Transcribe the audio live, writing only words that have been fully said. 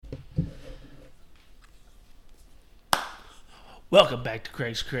Welcome back to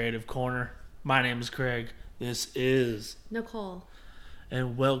Craig's Creative Corner. My name is Craig. This is Nicole.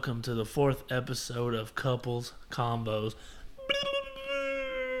 And welcome to the 4th episode of Couples Combos.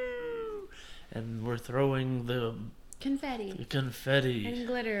 And we're throwing the Confetti. confetti And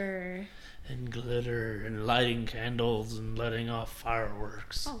glitter. and lighting candles and letting off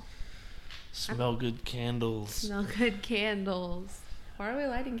fireworks. Oh. Smell good candles. Smell good candles. Why are we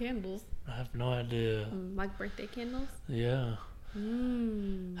lighting candles? I have no idea. Like birthday candles? Yeah.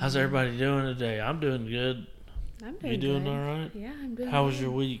 Mmm. How's everybody doing today? I'm doing good. I'm doing You doing good. all right? Yeah, I'm doing How was good.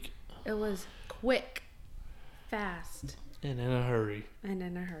 your week? It was quick, fast, And in a hurry. and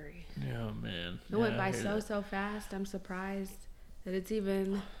in a hurry. Yeah, man. It went Yeah, by I hear that. so fast. I'm surprised that it's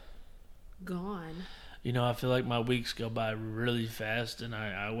even gone. You know, I feel like my weeks go by really fast, and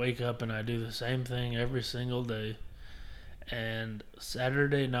I wake up and I do the same thing every single day. And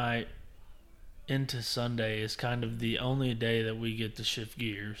Saturday night into Sunday is kind of the only day that we get to shift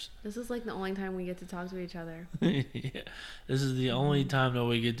gears. This is like the only time we get to talk to each other. Yeah, this is the only time that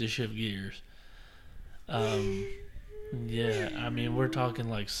we get to shift gears. Yeah, I mean, we're talking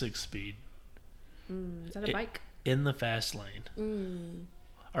like 6-speed Is that a bike? in the fast lane,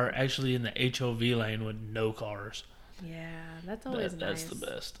 or actually in the HOV lane with no cars. Yeah, that's always That's nice. the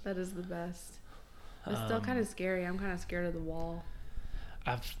best. That is the best. It's still kind of scary. I'm kind of scared of the wall.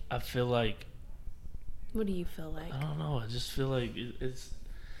 I feel like, What do you feel like? I don't know. I just feel like it's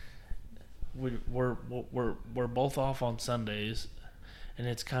we're both off on Sundays, and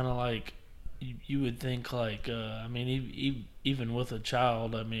it's kind of like you would think like I mean even with a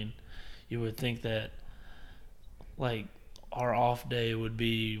child, I mean you would think that like our off day would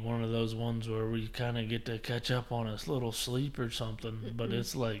be one of those ones where we kind of get to catch up on a little sleep or something, but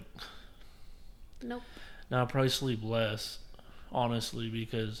it's like Nope. now I probably sleep less, honestly,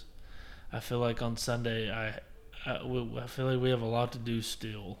 because I feel like on Sunday I feel like we have a lot to do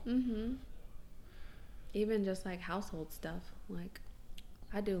still. Even just like household stuff. Like,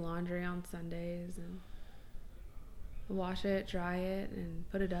 I do laundry on Sundays and wash it, dry it, and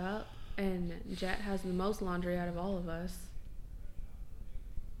put it up. And Jet has the most laundry out of all of us.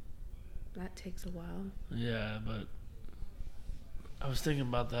 That takes a while. Yeah, but I was thinking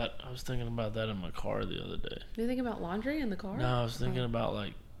about that. I was thinking about that in my car the other day. Do you think about laundry in the car? No, I was thinking about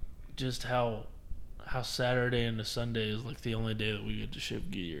like just how Saturday into Sunday is like the only day that we get to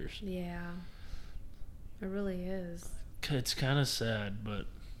shift gears. Yeah. It really is. It's kind of sad, but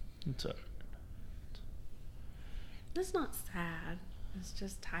it's It's not sad. It's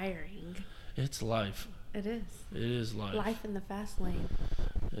just tiring. it's life. It is. It is life. Life in the fast lane.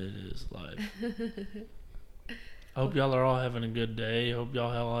 It is life. I hope y'all are all having a good day. Hope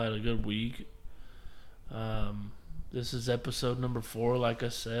y'all all had a good week. This is episode number 4, like I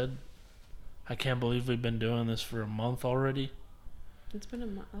said. I can't believe we've been doing this for a month already. It's been a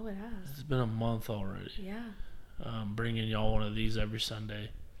month. Oh, it has. It's been a month already. Yeah. Bringing y'all one of these every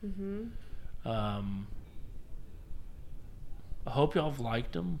Sunday. I hope y'all have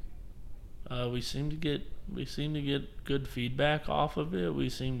liked them. We seem to get good feedback off of it. We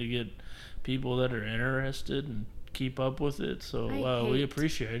seem to get people that are interested and keep up with it. So we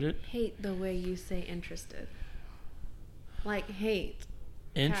appreciate it. Hate the way you say interested. Like hate.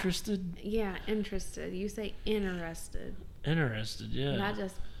 Interested? Yeah, interested. You say interested. Interested, yeah. That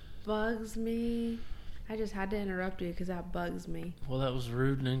just bugs me. I just had to interrupt you because that bugs me. Well, that was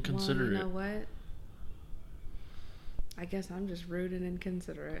rude and inconsiderate. Well, you know what? I guess I'm just rude and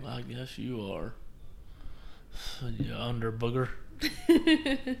inconsiderate. Well, I guess you are. You under booger.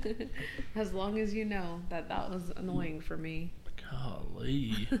 As long as you know that was annoying for me.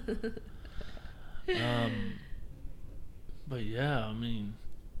 Golly. But yeah, I mean,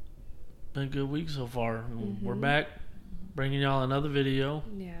 been a good week so far. We're back, bringing y'all another video.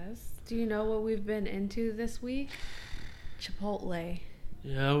 Yes. Do you know what we've been into this week? Chipotle.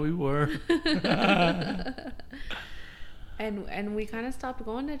 Yeah, we were. And we kind of stopped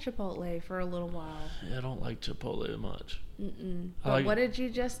going to Chipotle for a little while. Yeah, I don't like Chipotle much. But what did you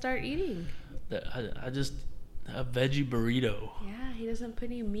just start eating? I just a veggie burrito. Yeah, he doesn't put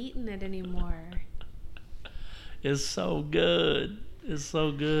any meat in it anymore. It's so good. It's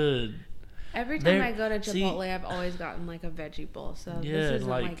so good. Every time I go to Chipotle, I've always gotten like a veggie bowl. So this isn't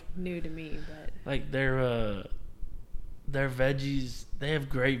like new to me, but like their veggies, they have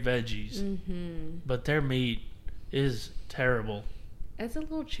great veggies, but their meat is terrible. It's a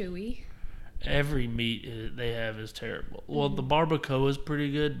little chewy. Every meat they have is terrible. Well, the barbacoa is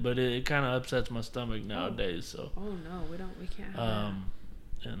pretty good, but it kind of upsets my stomach nowadays. So. Oh no, we can't have that.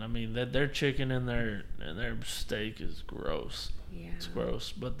 And I mean that their chicken and their steak is gross. Yeah. It's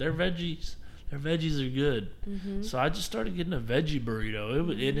gross. But their veggies Their veggies are good. Mm-hmm. So I just started getting a veggie burrito.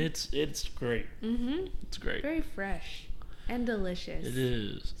 And it's great. Mm-hmm. It's great. Very fresh and delicious. It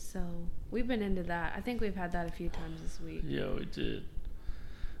is. So we've been into that. I think we've had that a few times this week. Yeah, we did.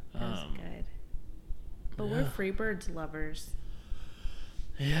 That was good. But we're Freebirds lovers.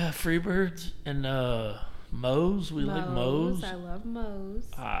 Yeah, Freebirds and Moe's. We like Moe's. I love Moe's.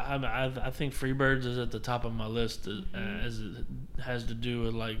 I think Freebirds is at the top of my list as it has to do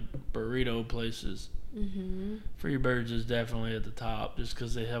with like burrito places. Mm-hmm. Freebirds is definitely at the top just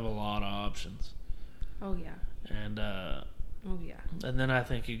because they have a lot of options. Oh yeah. And oh yeah. And then I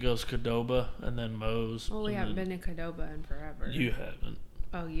think it goes Qdoba and then Moe's. Well, we haven't been to Qdoba in forever. You haven't.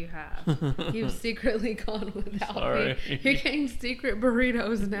 Oh, you have. You've secretly gone without Sorry. me. You're getting secret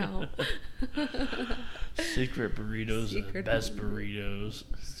burritos now. Secret burritos are the best burritos.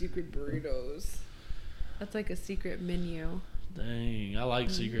 Secret burritos. That's like a secret menu. Dang, I like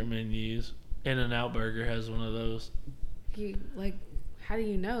secret menus. In-N-Out Burger has one of those. How do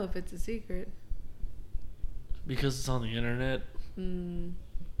you know if it's a secret? Because it's on the internet.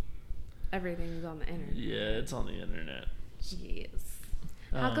 Everything's on the internet. Yeah, it's on the internet. Yes.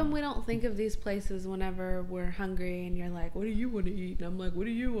 How come we don't think of these places whenever we're hungry and you're like, what do you want to eat? And I'm like, what do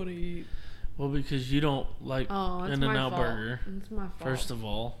you want to eat? Well, because you don't like In-N-Out Burger. It's my fault. First of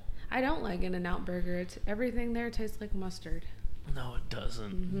all. I don't like In-N-Out Burger. Everything there tastes like mustard. No, it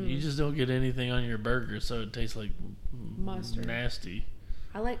doesn't. Mm-hmm. You just don't get anything on your burger, so it tastes like mustard. Nasty.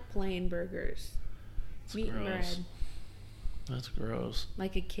 I like plain burgers. It's Meat and bread. That's gross.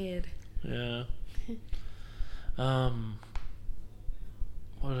 Like a kid. Yeah.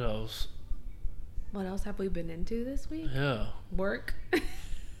 What else? What else have we been into this week? Yeah. Work. Yeah,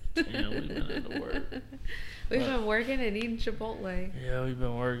 we've been into work. We've been working and eating Chipotle. Yeah, we've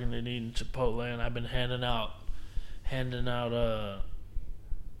been working and eating Chipotle, and I've been handing out what the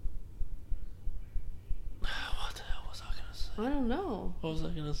hell was I gonna say? I don't know. What was I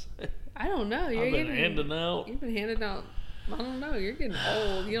gonna say? I don't know. I've been handing out. You've been handing out. I don't know. You're getting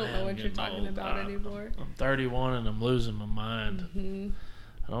old. You don't know what you're talking about anymore. I'm 31 and I'm losing my mind. Mm-hmm.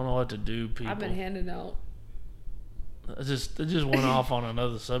 I don't know what to do, people. I've been handing out. It just went off on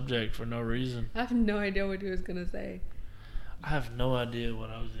another subject for no reason. I have no idea what you was gonna say. I have no idea what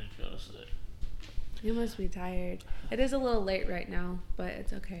I was even gonna say. You must be tired. It is a little late right now, but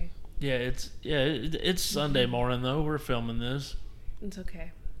it's okay. Yeah, it's Sunday morning though. We're filming this. It's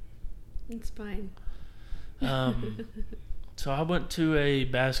okay. It's fine. So I went to a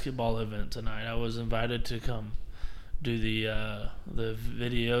basketball event tonight. I was invited to come do the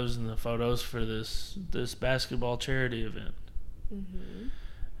videos and the photos for this basketball charity event. Mm-hmm.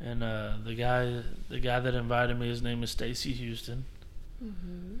 And the guy that invited me, his name is Stacy Houston.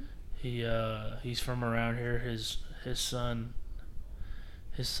 Mm-hmm. He's from around here. His son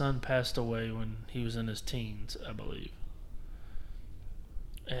passed away when he was in his teens, I believe.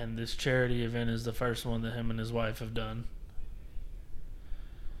 And this charity event is the first one that him and his wife have done.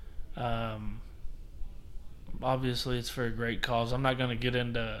 Obviously, it's for a great cause. I'm not going to get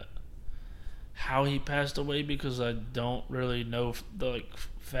into how he passed away because I don't really know the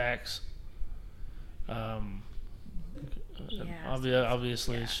facts.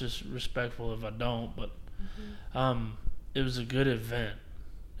 Obviously, it's just respectful if I don't. But it was a good event.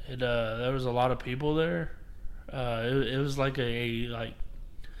 There was a lot of people there. It was like he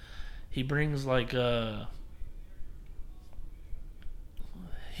brings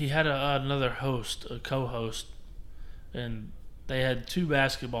he had another host, a co-host, and they had two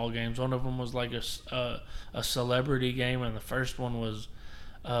basketball games. One of them was like a celebrity game, and the first one was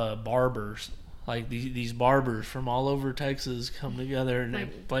barbers. Like these barbers from all over Texas come together and they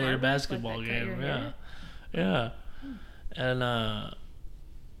play a basketball game. Yeah. And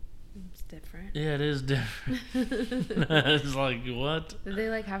it's different. Yeah, it is different. It's like, what? Did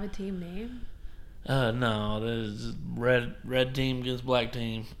they have a team name? No, there's red team against black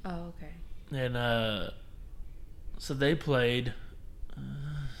team. Oh, okay. And so they played.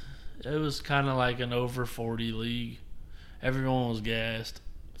 It was kind of like an over 40 league. Everyone was gassed.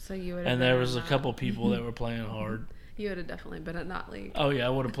 So you would. And there was a couple people that were playing hard. You would have definitely been in that league. Oh yeah, I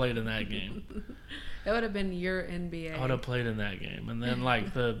would have played in that game. It would have been your NBA. I would have played in that game. And then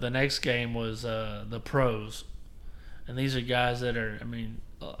the next game was the pros, and these are guys that are. I mean,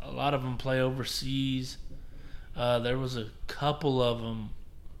 a lot of them play overseas. There was a couple of them,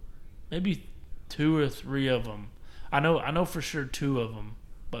 maybe 2 or 3 of them. I know for sure 2 of them,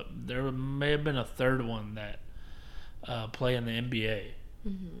 but there may have been a third one that play in the NBA.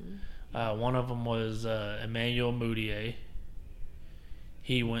 Mm-hmm. One of them was Emmanuel Mudiay.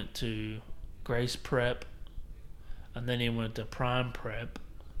 He went to Grace Prep, and then he went to Prime Prep,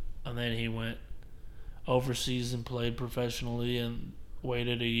 and then he went overseas and played professionally and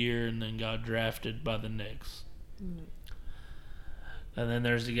waited a year and then got drafted by the Knicks. Mm. And then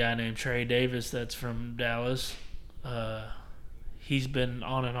there's a guy named Trey Davis that's from Dallas. He's been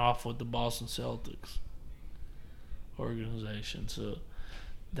on and off with the Boston Celtics organization, so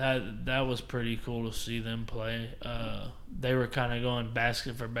that was pretty cool to see them play. They were kind of going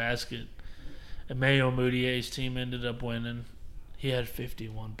basket for basket. Emmanuel Moutier's team ended up winning. He had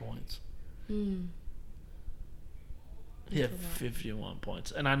 51 points. Mm. He had 51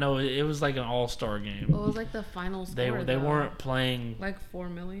 points. And I know it was like an all-star game. What was like the final score? They weren't playing... Like 4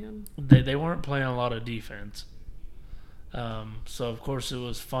 million? They weren't playing a lot of defense. So, of course, it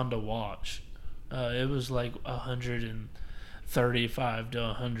was fun to watch. It was like 135 to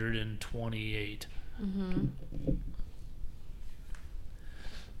 128. Mm-hmm.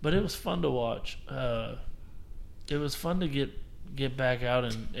 But it was fun to watch. It was fun to get back out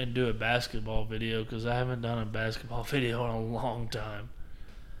and do a basketball video because I haven't done a basketball video in a long time.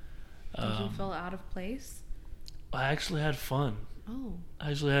 Did you feel out of place? I actually had fun. Oh.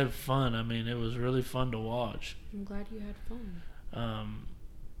 I actually had fun. I mean, it was really fun to watch. I'm glad you had fun.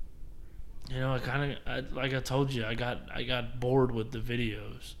 You know, like I told you, I got bored with the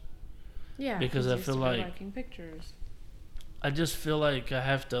videos. Yeah, because I feel like liking pictures. I just feel like I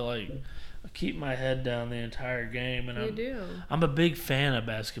have to like keep my head down the entire game, and I'm a big fan of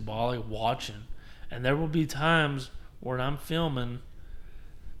basketball. I like watching, and there will be times where I'm filming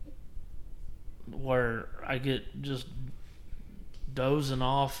where I get just dozing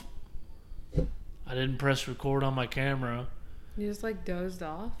off. I didn't press record on my camera. You just like dozed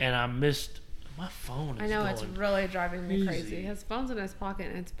off? And I missed my phone. I know, it's really driving me crazy. His phone's in his pocket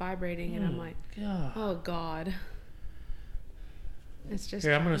and it's vibrating, and I'm like, oh God. It's just.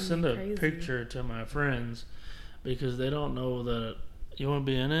 Here, I'm gonna send a picture to my friends because they don't know that. You want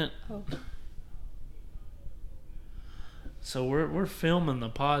to be in it? Oh. So we're filming the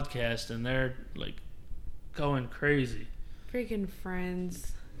podcast and they're like going crazy. Freaking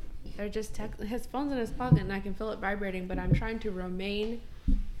friends. They're just his phone's in his pocket and I can feel it vibrating, but I'm trying to remain.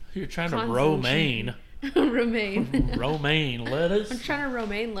 You're trying to romaine. Romaine. Romaine lettuce. I'm trying to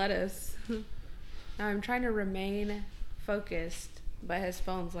romaine lettuce. I'm trying to remain focused, but his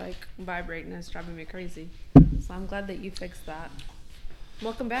phone's like vibrating and it's driving me crazy. So I'm glad that you fixed that.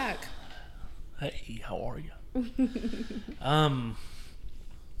 Welcome back. Hey, how are you?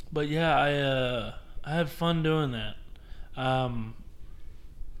 But yeah, I had fun doing that.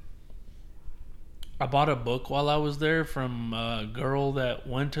 I bought a book while I was there from a girl that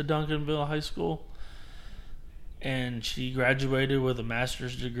went to Duncanville High School, and she graduated with a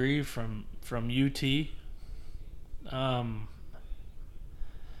master's degree from UT.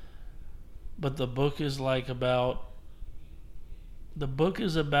 But the book is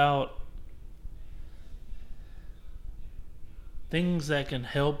about things that can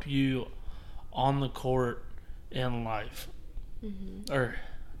help you on the court in life. Mm-hmm. Or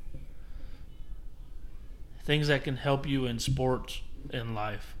things that can help you in sports in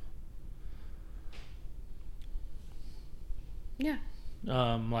life. Yeah.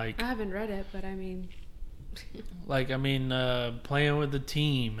 Like I haven't read it, but I mean playing with the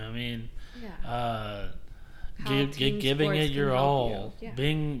team. I mean, giving it your all,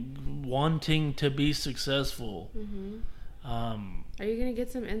 wanting to be successful. Mm-hmm. Are you gonna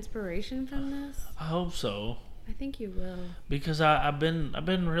get some inspiration from this? I hope so. I think you will. Because I've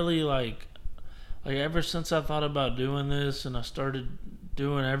been really like ever since I thought about doing this and I started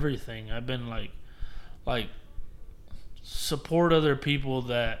doing everything, I've been like support other people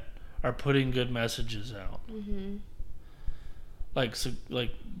that are putting good messages out. Mm-hmm. Like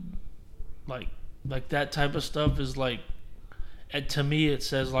that type of stuff is like, to me it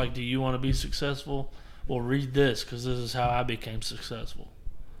says like, do you want to be successful? Well, read this because this is how I became successful.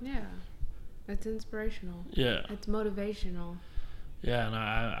 Yeah, it's inspirational. Yeah, it's motivational. Yeah, and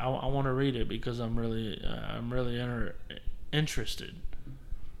I want to read it because I'm really interested.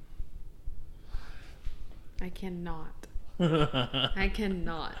 I cannot. I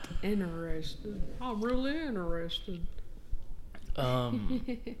cannot. Interested. I'm really interested.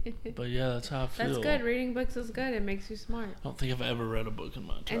 But yeah, that's how I feel. That's good. Reading books is good. It makes you smart. I don't think I've ever read a book in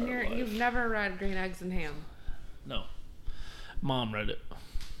my entire life. And you've never read Green Eggs and Ham? No. Mom read it.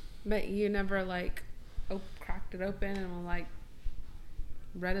 But you never cracked it open and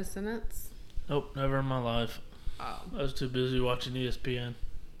read a sentence? Nope, never in my life. Oh. I was too busy watching ESPN.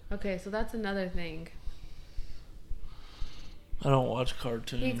 Okay, so that's another thing. I don't watch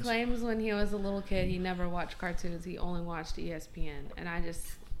cartoons. He claims when he was a little kid he never watched cartoons. He only watched ESPN. And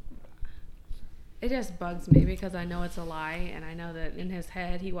It just bugs me because I know it's a lie, and I know that in his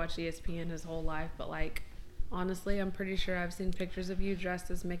head he watched ESPN his whole life. But like, honestly, I'm pretty sure I've seen pictures of you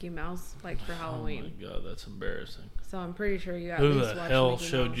dressed as Mickey Mouse, like for Halloween. Oh my god, that's embarrassing. So I'm pretty sure you at Who least the watched hell Mickey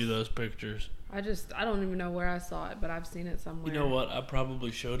showed Mouse. you those pictures? I don't even know where I saw it, but I've seen it somewhere. You know what? I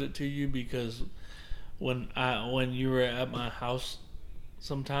probably showed it to you because when you were at my house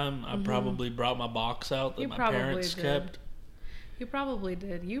sometime, I probably brought my box out that You my probably parents did. kept. You probably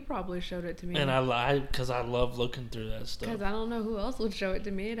did. You probably showed it to me. And I lied because I love looking through that stuff. Because I don't know who else would show it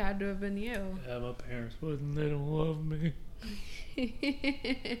to me. It had to have been you. Yeah, my parents wouldn't. They don't love me.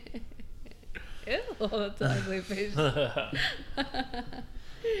 Ew, that's an ugly face. So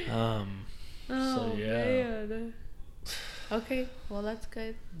Oh, yeah. man. Okay, well that's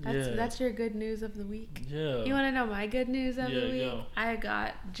good. That's your good news of the week. Yeah. You want to know my good news of the week? Go. I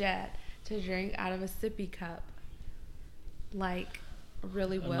got Jet to drink out of a sippy cup. Like,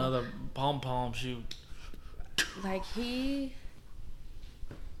 really well. Another pom-pom shoot. Like, he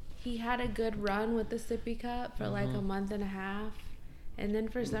had a good run with the sippy cup for like a month and a half. And then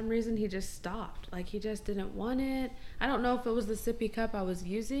for some reason he just stopped. Like, he just didn't want it. I don't know if it was the sippy cup I was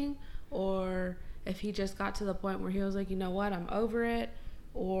using or if he just got to the point where he was like, you know what, I'm over it.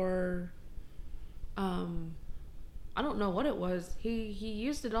 Or, I don't know what it was. He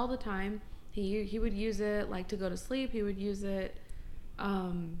used it all the time. He would use it like to go to sleep. He would use it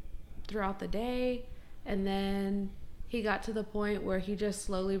throughout the day. And then he got to the point where he just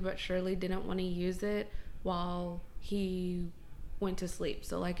slowly but surely didn't want to use it while he went to sleep.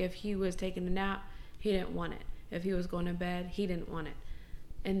 So like if he was taking a nap, he didn't want it. If he was going to bed, he didn't want it.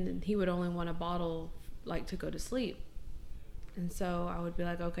 And he would only want a bottle like to go to sleep. And so I would be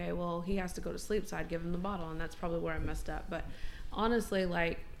like, okay, well, he has to go to sleep, so I'd give him the bottle. And that's probably where I messed up. But honestly,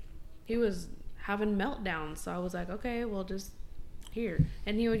 like, he was having meltdowns. So I was like, okay, well, just here.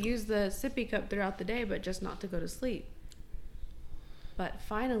 And he would use the sippy cup throughout the day, but just not to go to sleep. But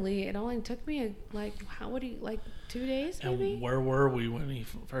finally, it only took me like 2 days maybe? And where were we when he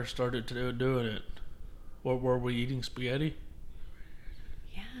first started doing it? What were we eating? Spaghetti?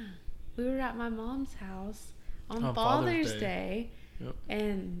 Yeah. We were at my mom's house on On Father's Day. Yep.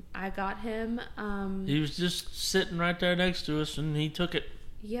 And I got him He was just sitting right there next to us, and he took it.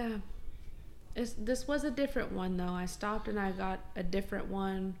 yeah. This was a different one though. I stopped and I got a different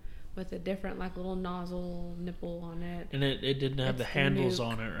one with a different like little nozzle nipple on it. And it didn't have the It's handles Nuke.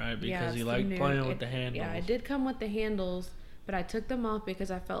 on it, right? Yeah, Because it's he the liked Nuke. playing with the handles. Yeah, it did come with the handles, but I took them off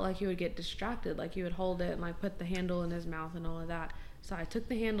because I felt like he would get distracted. Like he would hold it and like put the handle in his mouth and all of that. So I took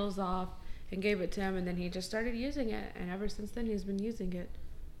the handles off and gave it to him, and then he just started using it. And ever since then, he's been using it.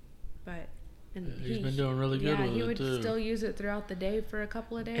 But he's been doing really good with it, he would too. still use it throughout the day for a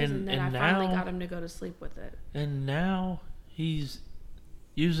couple of days, and then And I finally now- got him to go to sleep with it. And now he's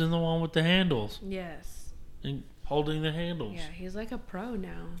using the one with the handles Yes. and holding the handles. Yeah, he's like a pro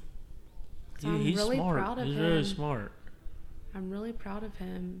now. So I'm He's really smart. proud of He's him. really smart. I'm really proud of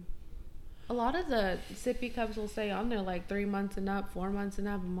him. A lot of the sippy cups will say on there like 3 months and up, 4 months and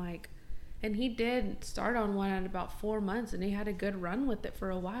up. I'm like, and he did start on one at about 4 months, and he had a good run with it for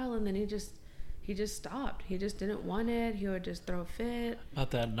a while, and then he just stopped. He just didn't want it. He would just throw a fit.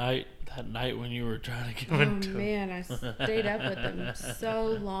 About that night when you were trying to give Oh it to him. man, I stayed up with him so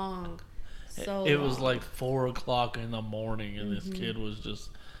long. It was like 4:00 in the morning, and this kid was just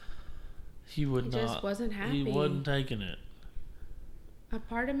he just wasn't happy. He wasn't taking it. A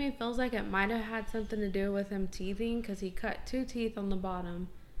part of me feels like it might have had something to do with him teething, because he cut 2 teeth on the bottom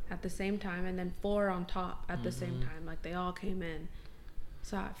at the same time and then 4 on top at the same time. Like they all came in.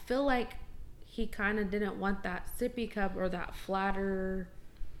 So I feel like he kind of didn't want that sippy cup or that flatter,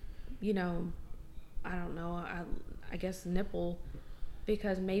 I don't know, I guess nipple,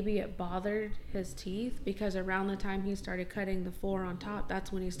 because maybe it bothered his teeth, because around the time he started cutting the 4 on top,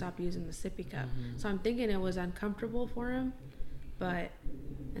 that's when he stopped using the sippy cup. So I'm thinking it was uncomfortable for him.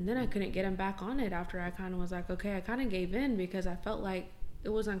 And then I couldn't get him back on it after I kind of was like, okay, I kind of gave in because I felt like it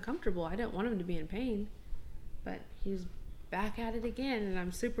was uncomfortable. I didn't want him to be in pain. But he's back at it again, and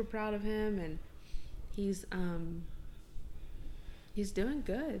I'm super proud of him, and he's doing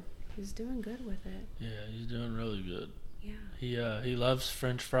good. He's doing good with it. Yeah, he's doing really good. Yeah. He loves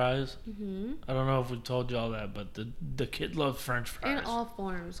French fries. Mm-hmm. I don't know if we told y'all that, but the kid loves French fries. In all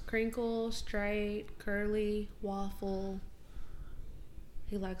forms. Crinkle, straight, curly, waffle.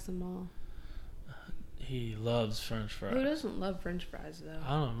 He likes them all. He loves French fries. Who doesn't love French fries though?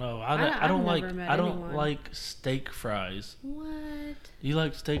 I don't know. I've I don't like. never met I don't anyone. like steak fries. What? You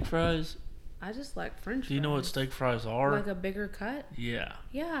like steak fries? I just like French fries. Do you know what steak fries are? Like a bigger cut? Yeah.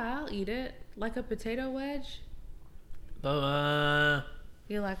 Yeah, I'll eat it. Like a potato wedge? Uh,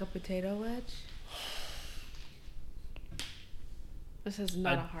 You like a potato wedge? This is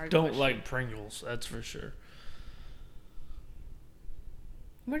not a hard don't question. like Pringles, that's for sure.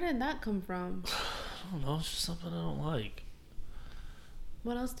 Where did that come from? I don't know, it's just something I don't like.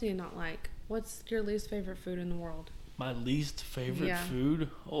 What else do you not like? What's your least favorite food in the world? My least favorite food?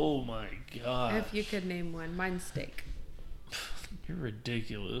 Oh my god. If you could name one. Mine's steak. You're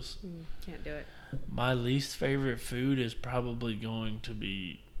ridiculous. Can't do it. My least favorite food is probably going to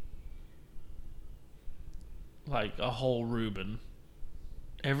be like a whole Reuben.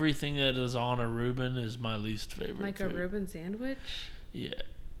 Everything that is on a Reuben is my least favorite Like food. a Reuben sandwich? Yeah.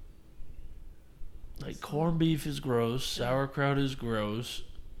 Like corned beef is gross, sauerkraut is gross.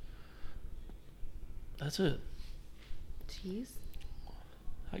 That's it. Cheese?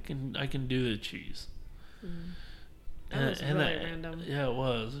 I can do the cheese. That was really random. Yeah, it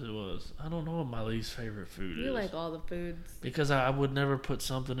was. I don't know what my least favorite food is. You like all the foods. Because I would never put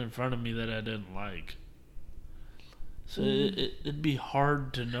something in front of me that I didn't like. So it'd be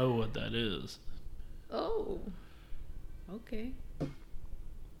hard to know what that is. Oh. Okay.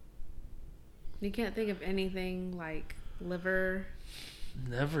 You can't think of anything like liver,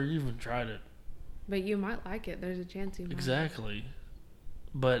 Never even tried it. but you might like it. There's a chance you might. Exactly.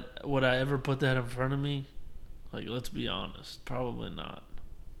 But would I ever put that in front of me? Like, let's be honest. Probably not.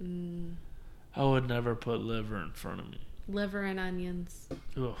 I would never put liver in front of me. Liver and onions.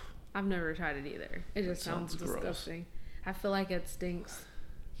 Ugh. I've never tried it either. It just sounds disgusting. I feel like it stinks.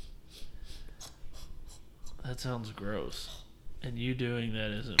 That sounds gross. And you doing that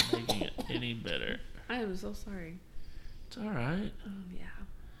isn't making it any better. I am so sorry. It's alright.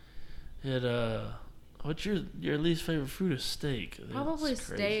 Yeah. What's your least favorite food is steak? Probably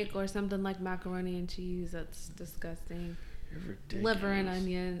steak or something like macaroni and cheese. That's disgusting. You're ridiculous. Liver and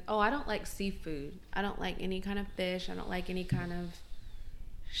onion. Oh, I don't like seafood. I don't like any kind of fish. I don't like any kind of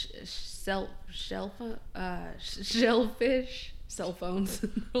shellfish. Cell phones.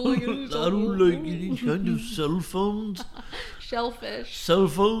 I don't like any kind of cell phones. Shellfish. Cell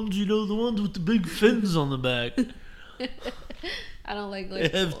phones, you know, the ones with the big fins on the back. I don't like They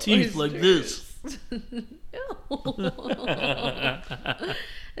have teeth like this.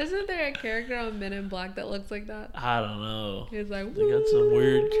 Isn't there a character on Men in Black that looks like that? I don't know. He's like, They got some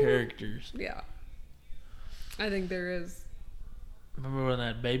weird characters. Yeah. I think there is. Remember when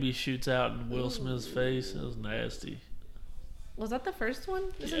that baby shoots out in Will Smith's face? It was nasty. Was that the first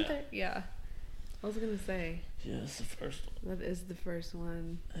one? Isn't Yeah. there? Yeah. I was going to say. Yeah, it's the first one. That is the first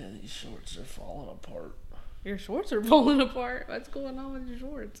one. Yeah, these shorts are falling apart. Your shorts are falling apart. What's going on with your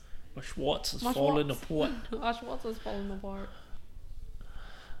shorts? My Schwartz is My falling Schwartz. apart. Our Schwartz is falling apart.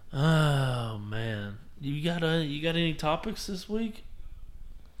 Oh man, you got any topics this week?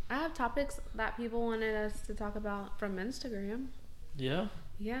 I have topics that people wanted us to talk about from Instagram. Yeah.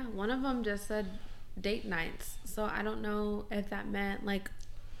 Yeah, one of them just said date nights. So I don't know if that meant like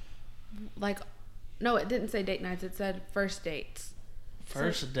no, it didn't say date nights. It said first dates.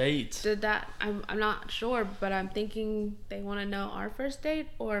 First dates. Did that? I'm not sure, but I'm thinking they want to know our first date,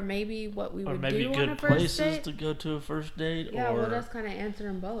 or maybe what we Or would maybe do on good a first places date. to go to a first date. Yeah, or we'll just kind of answer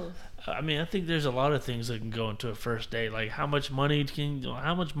them both. I mean, I think there's a lot of things that can go into a first date. Like how much money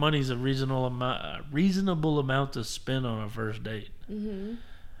is a reasonable amount to spend on a first date? Mm-hmm.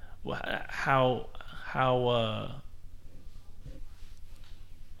 How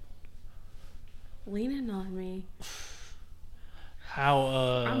Leaning on me. how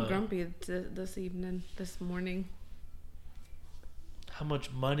I'm grumpy this morning. how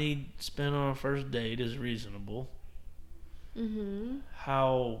much money spent on a first date is reasonable? Mm-hmm.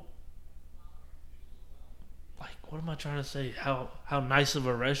 How, like, what am I trying to say? How nice of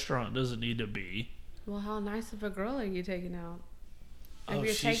a restaurant does it need to be? Well, how nice of a girl are you taking out? Oh,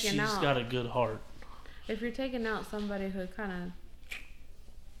 she's got a good heart. If you're taking out somebody who kind of,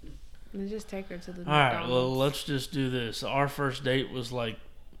 just take her to the All right, McDonald's. well, let's just do this. Our first date was like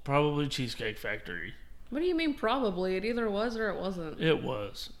probably Cheesecake Factory. What do you mean probably? It either was or it wasn't. It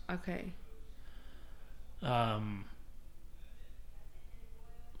was. Okay. I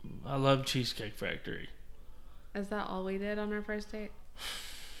love Cheesecake Factory. Is that all we did on our first date?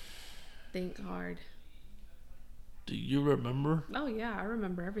 Think hard. Do you remember? Oh yeah, I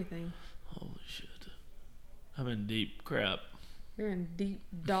remember everything. Holy shit. I'm in deep crap. You're in deep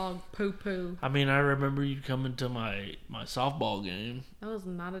dog poo poo. I mean, I remember you coming to my softball game. That was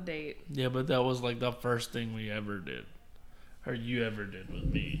not a date. Yeah, but that was like the first thing we ever did. Or you ever did with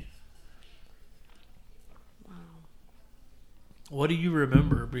me. Wow. What do you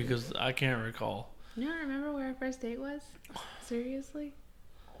remember? Because I can't recall. You don't remember where our first date was? Seriously?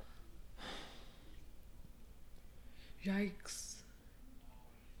 Yikes.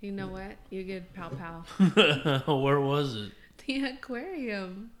 You know what? You get pow pow. Where was it? The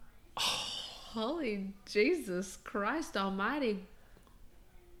aquarium. Holy Jesus Christ Almighty!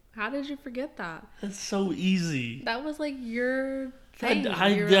 How did you forget that? That's so easy. That was like your thing.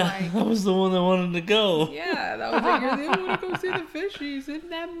 I was the one that wanted to go. Yeah, that was like, you're the only one to go see the fishies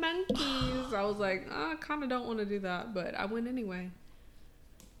and the monkeys. I was like, I kind of don't want to do that, but I went anyway.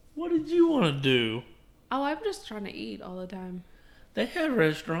 What did you want to do? Oh, I'm just trying to eat all the time. They have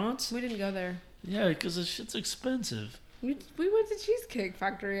restaurants. We didn't go there. Yeah, because the shit's expensive. We went to Cheesecake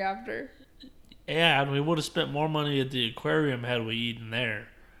Factory after. Yeah, and we would have spent more money at the aquarium had we eaten there.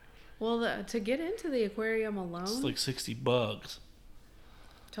 Well, to get into the aquarium alone, It's like $60.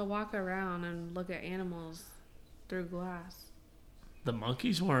 to walk around and look at animals through glass, The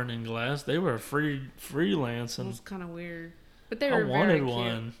monkeys weren't in glass. They were it freelancing. was kind of weird. But they I were very wanted cute.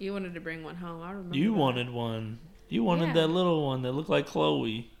 one. You wanted to bring one home. I remember. You that. wanted one. You wanted Yeah. that little one that looked like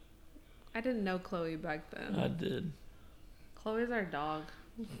Chloe. I didn't know Chloe back then. I did. Chloe's our dog.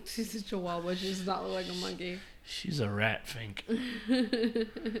 She's a chihuahua. She does not look like a monkey. She's a rat fink.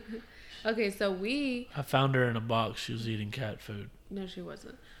 Okay, so I found her in a box. She was eating cat food. No, she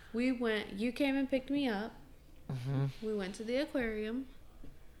wasn't. You came and picked me up. Mm-hmm. We went to the aquarium.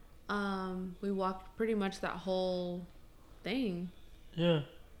 We walked pretty much that whole thing. Yeah.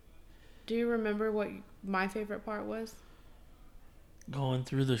 Do you remember what my favorite part was? Going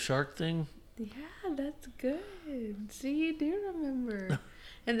through the shark thing. Yeah, that's good. See, you do remember.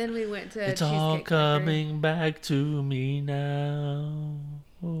 And then we went to It's Cheesecake all Factory. coming back to me now.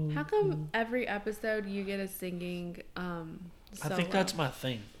 How come every episode you get a singing solo? I think that's my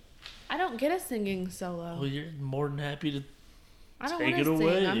thing. I don't get a singing solo. Well, you're more than happy to I don't take want to it sing.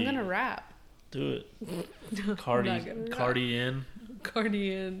 away. I'm gonna rap. do it. I'm Cardi not gonna rap. in.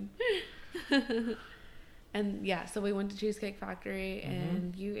 Cardian. And yeah, so we went to Cheesecake Factory,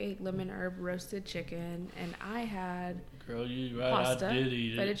 and you ate lemon herb roasted chicken, and I had Girl, you right. pasta, I did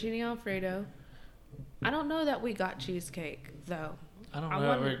eat it. fettuccine alfredo. I don't know that we got cheesecake though. I don't I know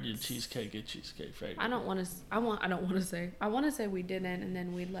want- where did cheesecake at Cheesecake Factory. I don't want to. I don't want to say. I want to say we didn't, and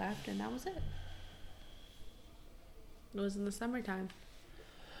then we left, and that was it. It was in the summertime.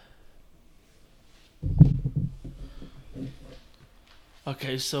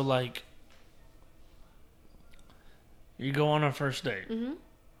 Okay, so like, you go on a first date. Mhm.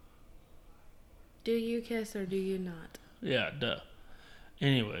 Do you kiss or do you not? Yeah, duh.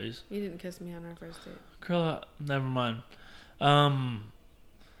 Anyways, You didn't kiss me on our first date. girl, never mind.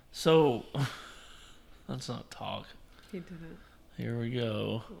 So let's not talk. He didn't. Here we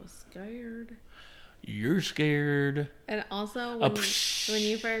go. I was scared. You're scared. And also, when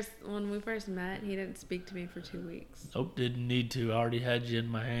we first met, he didn't speak to me for 2 weeks. Nope, didn't need to. I already had you in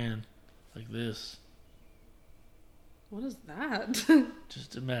my hand, like this. What is that?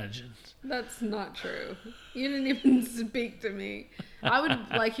 Just imagine. That's not true. You didn't even speak to me. I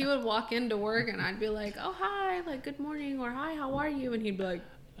would he would walk into work and I'd be like, "Oh hi, like good morning," or "Hi, how are you?" And he'd be like,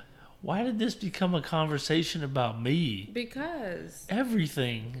 Why did this become a conversation about me? "Because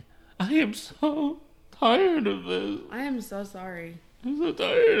Everything. I am so tired of this. I am so sorry." I'm so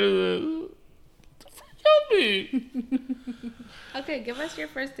tired of this. Help me. Okay, give us your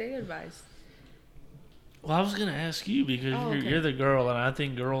first date advice. Well, I was gonna ask you because Oh, okay. you're the girl, and I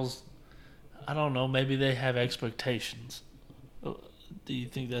think girls, I don't know, maybe they have expectations. Do you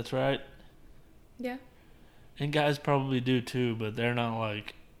think that's right? Yeah. And guys probably do too, but they're not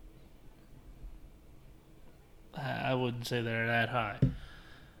like. I wouldn't say they're that high.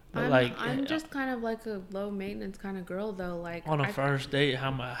 But I'm just kind of like a low maintenance kind of girl though. Like on a first date,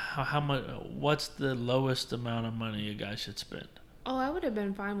 how much? What's the lowest amount of money a guy should spend? Oh, I would have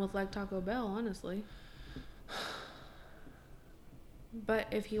been fine with like Taco Bell, honestly. But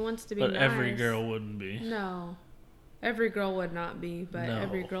if he wants to be But nice, every girl wouldn't be. No. Every girl would not be, but No.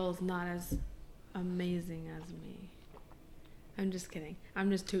 every girl is not as amazing as me. I'm just kidding. I'm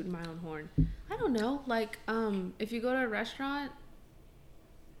just tooting my own horn. I don't know. Like, if you go to a restaurant,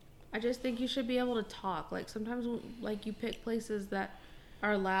 I just think you should be able to talk. Like, sometimes, like, you pick places that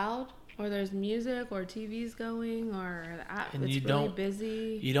are loud, or there's music, or TV's going, or And it's you really don't-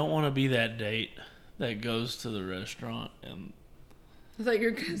 busy. You don't want to be that date that goes to the restaurant and I thought you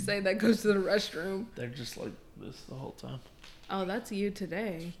were going to say that goes to the restroom. they're just like this the whole time. Oh, that's you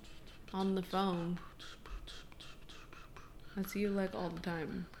today. On the phone. That's you like all the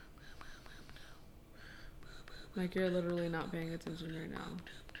time. Like you're literally not paying attention right now.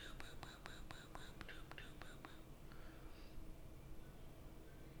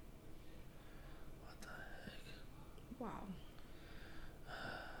 What the heck? Wow.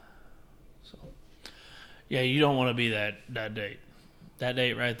 So, yeah, you don't want to be that date. That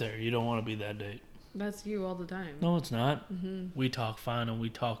date right there. You don't want to be that date. That's you all the time. No, it's not. Mm-hmm. We talk fine and we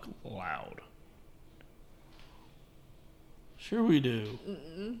talk loud. Sure we do.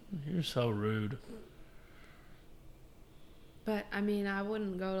 Mm-mm. You're so rude. But I mean, I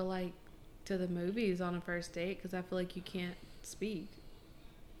wouldn't go to the movies on a first date because I feel like you can't speak.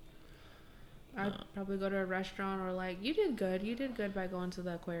 I'd probably go to a restaurant or you did good by going to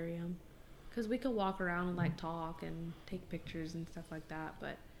the aquarium, because we could walk around and talk and take pictures and stuff like that.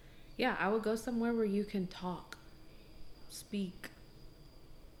 But yeah, I would go somewhere where you can talk, speak.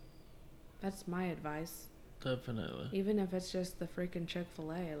 That's my advice. Definitely. Even if it's just the freaking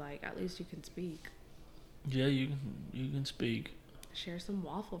Chick-fil-A, at least you can speak. Yeah, you can speak. Share some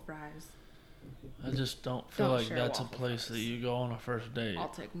waffle fries. I just don't feel Don't like share that's a waffle place fries. that you go on a first date. I'll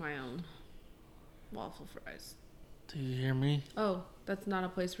take my own waffle fries. Did you hear me? Oh, that's not a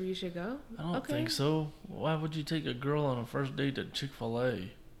place where you should go? I don't Okay. think so. Why would you take a girl on a first date to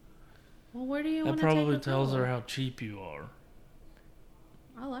Chick-fil-A? Well, where do you That want to take probably a tells girl? her how cheap you are.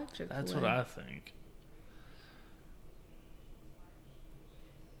 I like Chick-fil-A. That's what I think.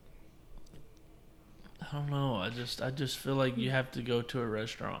 I don't know. I just feel like you have to go to a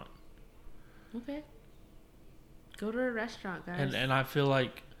restaurant. Okay. Go to a restaurant, guys. And I feel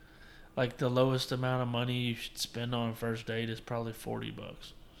like the lowest amount of money you should spend on a first date is probably $40.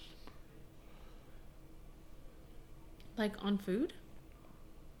 On food?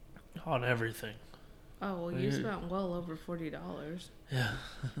 On everything. Oh, well, you spent well over $40. Yeah.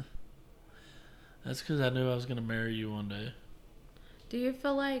 That's because I knew I was going to marry you one day. Do you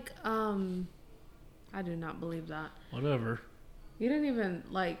feel I do not believe that. Whatever. You didn't even,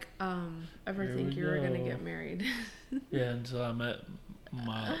 ever Here think we you were going to go. get married. Yeah, until I met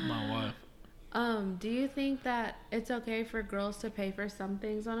my wife. Do you think that it's okay for girls to pay for some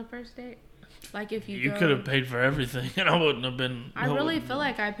things on a first date? If You go... could have paid for everything, and I wouldn't have been. I really feel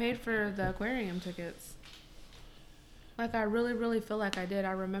like I paid for the aquarium tickets. I really, really feel like I did.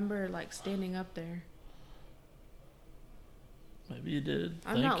 I remember, standing up there. Maybe you did.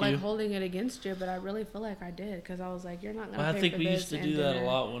 I'm Thank not, you. holding it against you, but I really feel like I did. Because I was like, you're not going to Well, pay I think for we this used to and do that a dinner.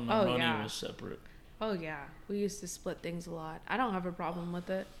 lot when the Oh, money yeah. was separate. Oh, yeah. We used to split things a lot. I don't have a problem with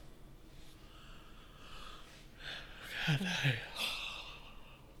it.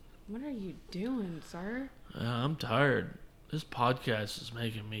 What are you doing, sir? I'm tired. This podcast is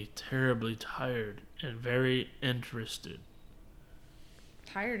making me terribly tired and very interested.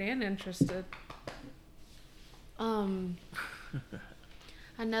 Tired and interested.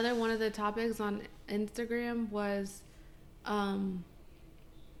 Another one of the topics on Instagram was,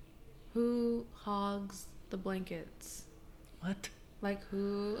 who hogs the blankets? What?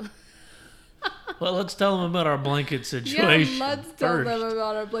 Who? Well, let's tell them about our blanket situation. Yeah, let's tell first. them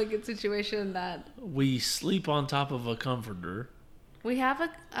about our blanket situation. That We sleep on top of a comforter. we have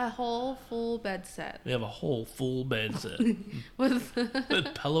a whole full bed set We have a whole full bed set with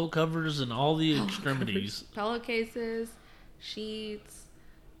with pillow covers and all the extremities. pillowcases, sheets,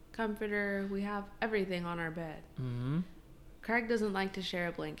 comforter. We have everything on our bed. Mm-hmm. Craig doesn't like to share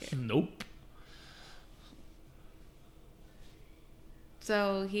a blanket. Nope.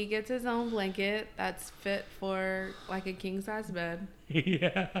 So he gets his own blanket that's fit for a king size bed.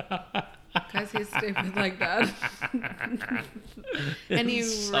 Yeah. Because he's stupid like that. And he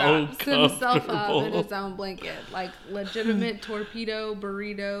It's so wraps himself up in comfortable. his own blanket. Legitimate torpedo,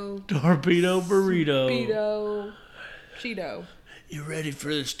 burrito, Torpedo burrito. speedo, Cheeto. You ready for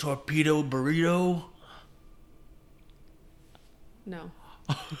this torpedo burrito? No.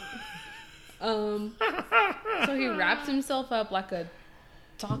 So he wraps himself up like a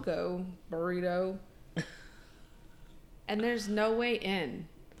taco burrito. And there's no way in.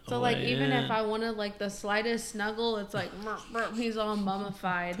 So Way even in. if I wanted the slightest snuggle, it's he's all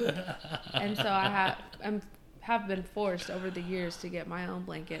mummified. And so I have been forced over the years to get my own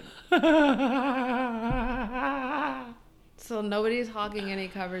blanket. So nobody's hogging any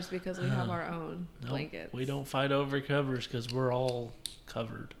covers because we have our own Nope, blankets. we don't fight over covers because we're all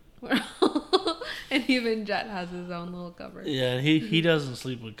covered. And even Jet has his own little cover. Yeah, he doesn't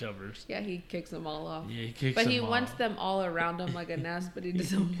sleep with covers. Yeah, he kicks them all off. Yeah, he kicks But them he off. wants them all around him like a nest, but he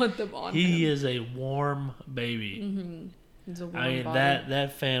doesn't want them on him. He is a warm baby. Mm-hmm. He's a warm I mean, body.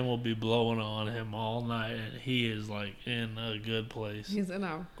 that fan will be blowing on him all night, and he is in a good place. He's in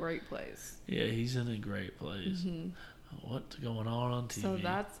a great place. Yeah, he's in a great place. Mm-hmm. What's going on TV? So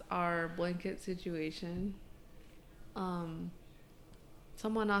that's our blanket situation.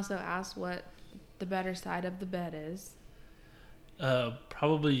 Someone also asked what the better side of the bed is.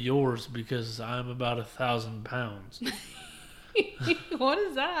 Probably yours because I'm about 1,000 pounds. What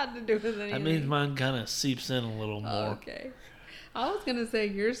does that have to do with anything? That means mine kind of seeps in a little Oh, more. okay. I was gonna say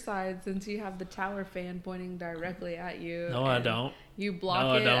your side since you have the tower fan pointing directly at you. No, I don't. You block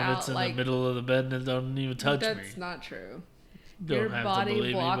No, I it don't. out it's in like the middle of the bed and it don't even touch me. that's not true. Don't Your have to body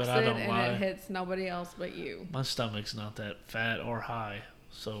believe blocks me, but I it don't and lie. it hits nobody else but you. My stomach's not that fat or high,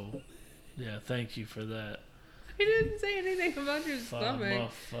 so yeah. Thank you for that. I didn't say anything about your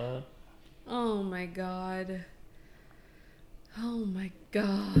stomach. Oh my god. Oh my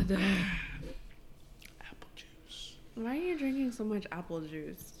god. Apple juice. Why are you drinking so much apple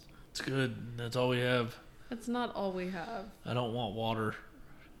juice? It's good. That's all we have. That's not all we have. I don't want water.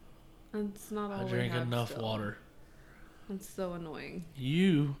 That's not all I we drink have enough still. water. That's so annoying.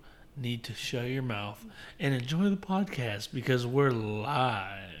 You need to shut your mouth and enjoy the podcast because we're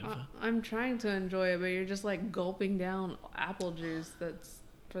live. I'm trying to enjoy it, but you're just like gulping down apple juice that's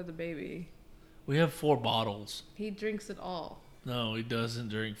for the baby. We have 4 bottles. He drinks it all. No, he doesn't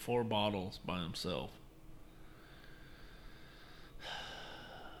drink 4 bottles by himself.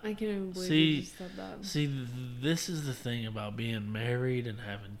 I can't even believe See- you just said that. See, this is the thing about being married and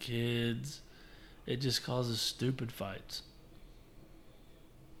having kids. It just causes stupid fights.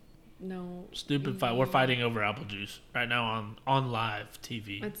 No. Stupid fight. We're fighting over apple juice right now on live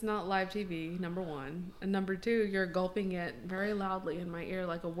TV. It's not live TV, number one. And number two, you're gulping it very loudly in my ear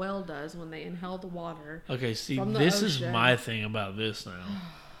like a whale does when they inhale the water. Okay, see, From the this is ocean. my thing about this now.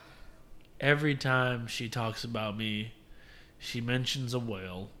 Every time she talks about me, she mentions a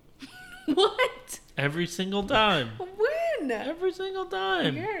whale. What? Every single time. When? Every single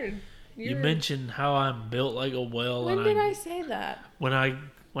time. You mention how I'm built like a whale. When and did I say that? When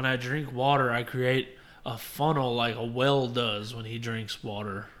I drink water, I create a funnel like a whale does when he drinks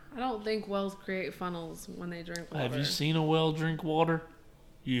water. I don't think whales create funnels when they drink water. Have you seen a whale drink water?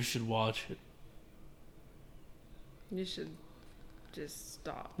 You should watch it. You should just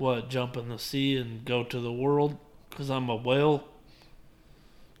stop. What, jump in the sea and go to the world? Because I'm a whale?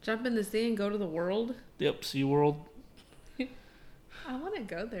 Jump in the sea and go to the world? Yep, Sea World. I want to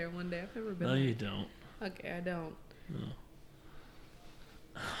go there one day. I've never been No, there. you don't. Okay, I don't.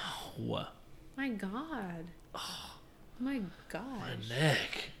 What? My God. My gosh. My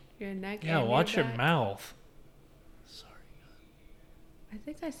neck. Your neck. Yeah, and watch your back? mouth. Sorry. I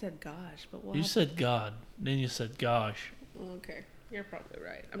think I said gosh, but what? You said God. Then you said gosh. Okay, you're probably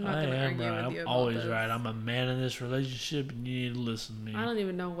right. I'm not I going to am argue right. with you I'm about always this. right. I'm a man in this relationship, and you need to listen to me. I don't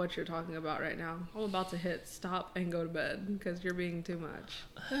even know what you're talking about right now. I'm about to hit stop and go to bed because you're being too much.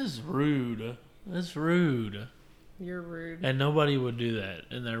 That's rude. That's rude. You're rude. And nobody would do that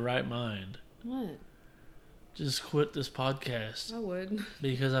in their right mind. What? Just quit this podcast I would.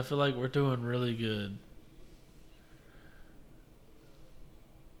 because I feel like we're doing really good.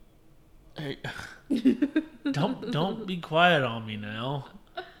 Hey, don't be quiet on me now.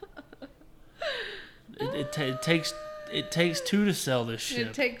 It takes 2 to sell this ship.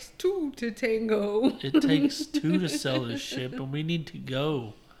 It takes 2 to tango. It takes 2 to sell this ship, and we need to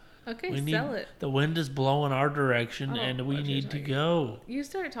go. Okay, We need, sell it. The wind is blowing our direction, I don't and know we what you're need to talking go. You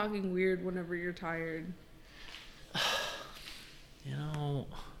start talking weird whenever you're tired. You know.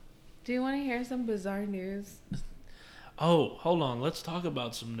 Do you want to hear some bizarre news? Oh, hold on. Let's talk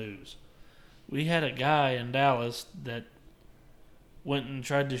about some news. We had a guy in Dallas that went and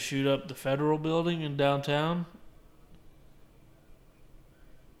tried to shoot up the federal building in downtown.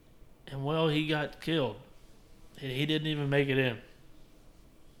 And, well, he got killed. He didn't even make it in.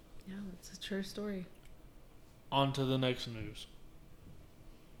 Yeah, it's a true story. On to the next news.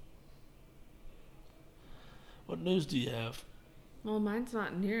 What news do you have? Well, mine's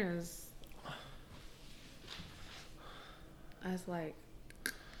not near as like.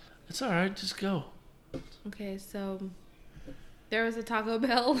 It's all right. Just go. Okay, so there was a Taco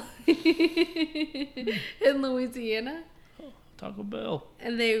Bell in Louisiana, Taco Bell.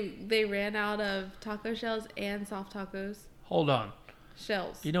 and they ran out of taco shells and soft tacos Hold on.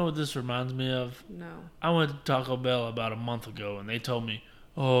 shells. You know what this reminds me of? No. I went to Taco Bell about a month ago, and they told me,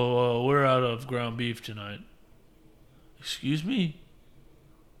 "Oh, we're out of ground beef tonight." Excuse me?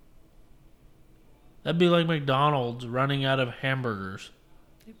 That'd be like McDonald's running out of hamburgers.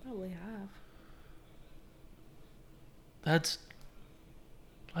 They probably have. That's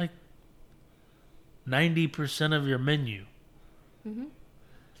like 90% of your menu Mhm.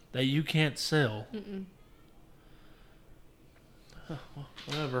 that you can't sell. Mm-mm. Well,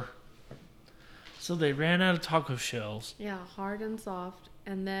 whatever. So they ran out of taco shells. Yeah, hard and soft,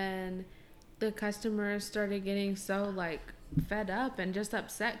 and then the customers started getting so like fed up and just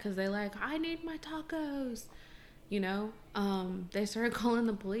upset because they like, I need my tacos, you know. They started calling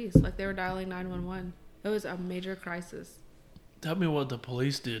the police, like they were dialing 911. It was a major crisis. Tell me what the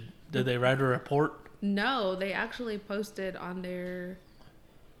police did. Did they write a report? No, they actually posted on their,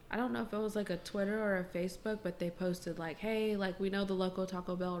 I don't know if it was like a Twitter or a Facebook, but they posted like, hey, like we know the local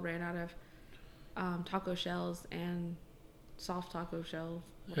Taco Bell ran out of taco shells and soft taco shells,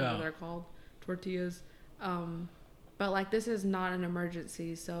 whatever they're called, tortillas. But like this is not an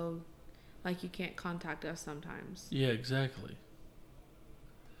emergency, so like you can't contact us sometimes. Yeah, exactly.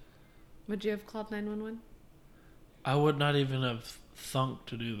 Would you have called 911? I would not even have thunk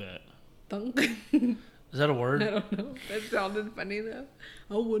to do that. Thunk? Is that a word? I don't know. That sounded funny though.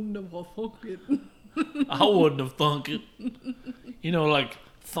 I wouldn't have thunk it. I wouldn't have thunk it. You know, like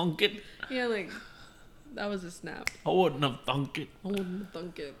thunk it. Yeah, like that was a snap. I wouldn't have thunk it. I wouldn't have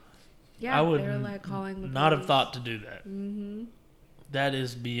thunk it. Yeah, I would they were like calling the not have police. thought to do that. Mm-hmm. That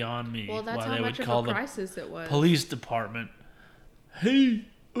is beyond me. Well, that's why how they much would of call a the crisis it was. police department. Hey,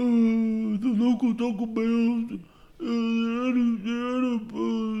 the local Taco Bell,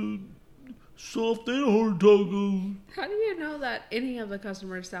 soft and hard tacos. How do you know that any of the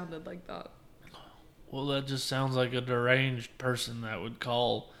customers sounded like that? Well, that just sounds like a deranged person that would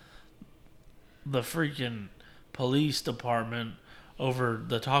call the freaking police department over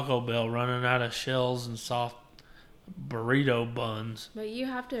the Taco Bell running out of shells and soft burrito buns. But you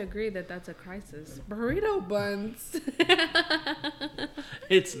have to agree that that's a crisis. Burrito buns.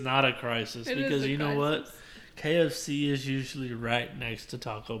 It's not a crisis It is because a you know what? crisis. KFC is usually right next to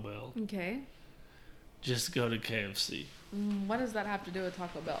Taco Bell. Okay. Just go to KFC. What does that have to do with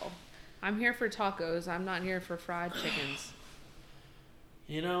Taco Bell? I'm here for tacos. I'm not here for fried chickens.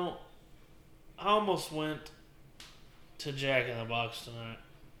 You know, I almost went to Jack in the Box tonight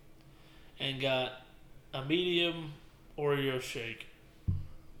and got a medium Oreo shake.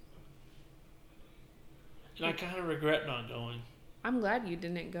 And I kind of regret not going. I'm glad you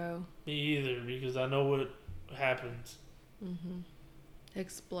didn't go. Me either, because I know what happens. Mm-hmm.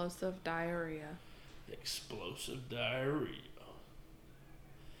 Explosive diarrhea. Explosive diarrhea.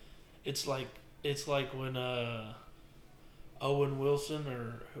 It's like when Owen Wilson,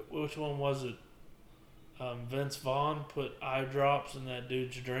 or which one was it? Vince Vaughn put eye drops in that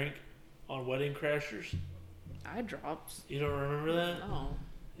dude's drink on Wedding Crashers. Eye drops. You don't remember that? No.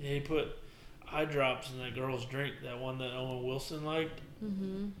 Yeah, he put eye drops in that girl's drink, that one that Owen Wilson liked.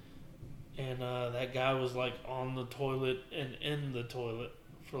 Mm-hmm. And that guy was like on the toilet and in the toilet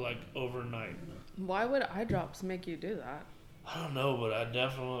for like overnight. Why would eye drops make you do that? I don't know, but I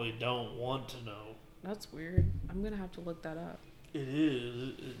definitely don't want to know. That's weird. I'm gonna have to look that up. It is.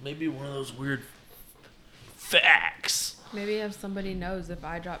 It may be one of those weird facts. Maybe if somebody knows if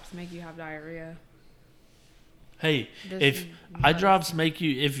eye drops make you have diarrhea. Hey, This if is eye nuts. drops make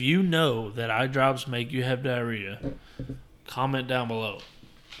you, if you know that eye drops make you have diarrhea, comment down below.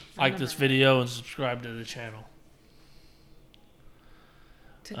 Like this video and subscribe to the channel.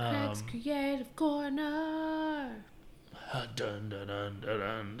 To Craig's Creative Corner. Dun, dun, dun, dun,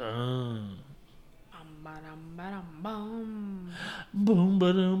 dun, dun. Bum-ba-dum-ba-dum-bum. Boom,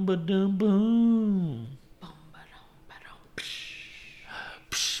 ba-dum, ba-dum, boom. Bum-ba-dum-ba-dum.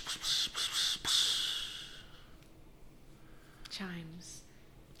 Chimes.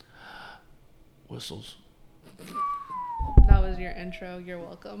 Whistles. That was your intro. You're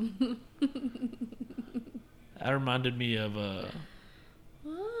welcome. That reminded me of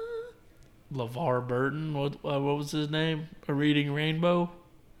LeVar Burton. What was his name? A Reading Rainbow?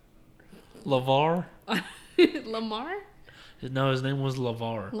 LeVar? Lamar? No, his name was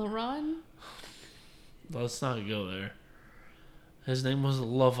LeVar. LaRon? Let's not go there. His name was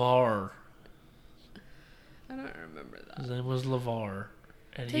LeVar. I don't remember that. His name was LeVar.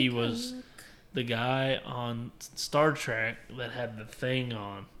 And Take he a was look. the guy on Star Trek that had the thing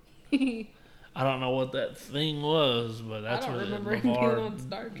on. I don't know what that thing was, but that's I don't what remember him being LeVar on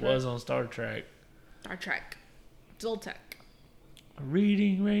Star Trek. was on Star Trek. Star Trek. Zoltek.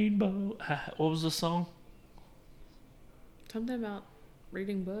 Reading Rainbow. What was the song? Something about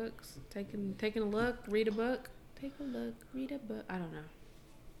reading books. Taking a look. Read a book. Take a look. Read a book. I don't know.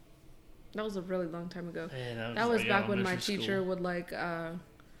 That was a really long time ago. Man, That was like back when my elementary teacher school. would like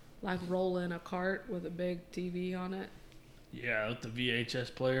roll in a cart with a big TV on it. Yeah, with the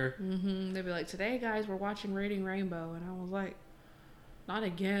VHS player. Mm-hmm. They'd be like, "Today, guys, we're watching Reading Rainbow," and I was like, "Not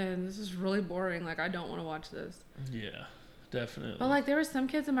again. This is really boring. Like, I don't want to watch this." Yeah, definitely. But like, there were some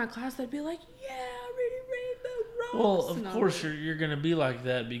kids in my class that'd be like, "Yeah, Reading Rainbow rocks." Well, of And I was course like, you're gonna be like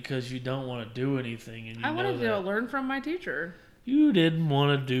that because you don't want to do anything, and you I know wanted to that learn from my teacher. you didn't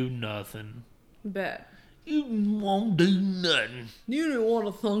want to do nothing. Bet. You didn't want to do nothing. You didn't want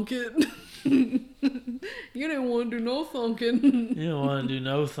to thunk it. You didn't want to do no thunking. You didn't want to do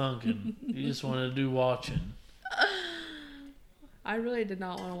no thunking. You just wanted to do watching. I really did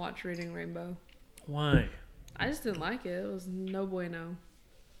not want to watch Reading Rainbow. Why? I just didn't like it. It was no bueno.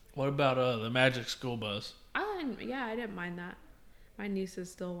 What about the Magic School Bus? I didn't mind that. My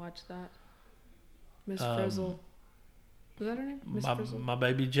nieces still watch that. Miss Um, Frizzle. Was that her name? Miss Frizzle? My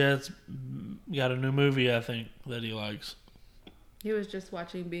baby Jet's got a new movie, I think, that he likes. He was just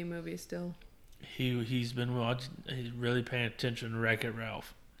watching B movies still. He's been watching. He's really paying attention to Wreck-It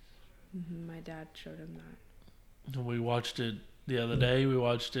Ralph. Mm-hmm. My dad showed him that. And we watched it the other day. We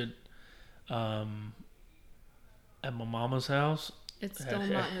watched it at my mama's house. It's still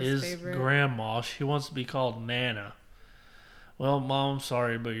not his favorite. Grandma. She wants to be called Nana. Well, Mom, I'm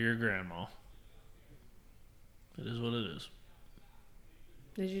sorry, but you're grandma. It is what it is.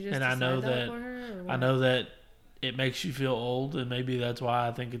 Did you just and decide I know that for her? Or what? I know that it makes you feel old, and maybe that's why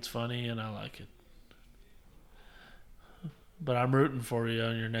I think it's funny and I like it. But I'm rooting for you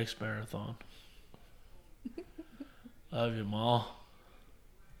on your next marathon. Love you, Ma.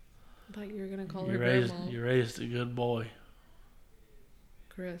 I thought you were going to call her grandma. You raised a good boy.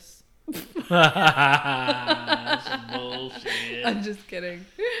 Chris. That's some bullshit. I'm just kidding.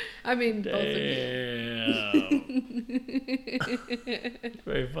 I mean, both of you.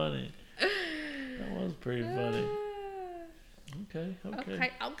 Very funny. That was pretty funny.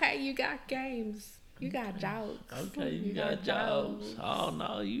 Okay, you got games. You got jokes. Okay, you got jokes. Oh,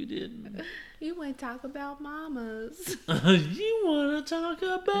 no, you didn't. You want to talk about mamas. You want to talk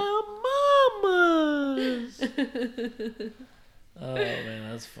about mamas. Oh,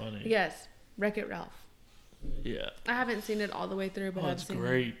 man, that's funny. Yes, Wreck-It Ralph. Yeah. I haven't seen it all the way through, but I've seen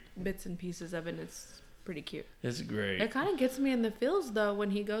great. Bits and pieces of it, and it's pretty cute. It's great. It kind of gets me in the feels, though,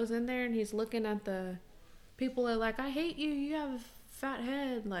 when he goes in there and he's looking at the people that are like, I hate you, you have a fat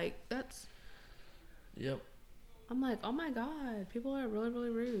head. Like, that's... Yep. I'm like, oh my God, people are really,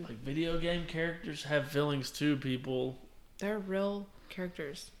 really rude. Like, video game characters have feelings too, people. They're real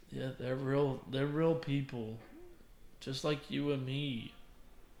characters. Yeah, they're real people. Just like you and me.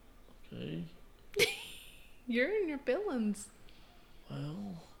 Okay? You're in your feelings.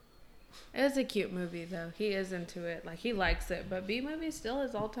 Well... It's a cute movie, though. He is into it. Like, he likes it. But B-movie is still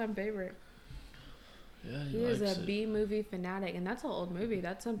his all-time favorite. Yeah, he is a B-movie fanatic. And that's an old movie.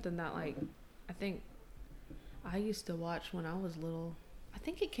 That's something that, like, I think I used to watch when I was little. I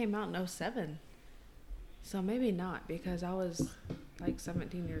think it came out in 2007. So maybe not, because I was, like,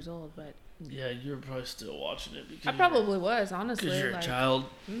 17 years old. But yeah, you're probably still watching it. Because I probably was, honestly. Because you're like, a child.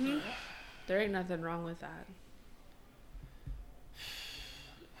 Mm-hmm. There ain't nothing wrong with that.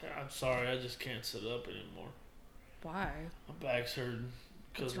 I'm sorry, I just can't sit up anymore. Why? My back's hurting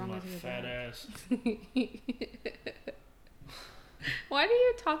because of my fat ass. Why do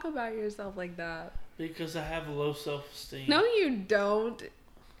you talk about yourself like that? Because I have low self-esteem. No, you don't.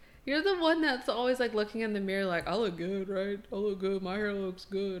 You're the one that's always like looking in the mirror like, I look good, right? I look good. My hair looks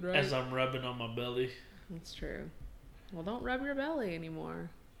good, right? As I'm rubbing on my belly. That's true. Well, don't rub your belly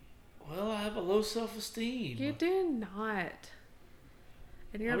anymore. Well, I have a low self-esteem. You do not.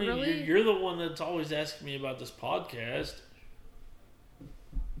 And you're really... You're the one that's always asking me about this podcast.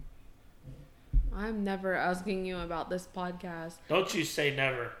 I'm never asking you about this podcast. Don't you say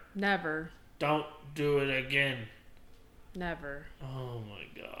never. Never. Don't do it again. Never. Oh my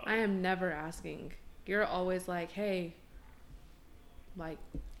God. I am never asking. You're always like, hey, like,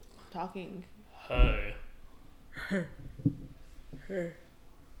 talking. Hey. Her.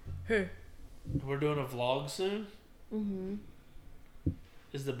 We're doing a vlog soon? Mm-hmm.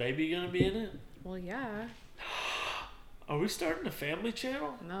 Is the baby going to be in it? Well, yeah. Are we starting a family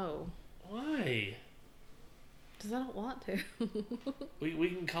channel? No. Why? Because I don't want to. we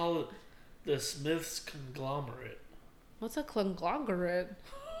can call it the Smiths Conglomerate. What's a conglomerate?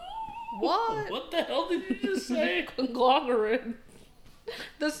 What? What the hell did you just say? Conglomerate.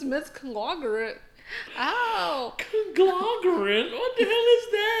 The Smiths conglomerate. Ow. Conglomerate? What the hell is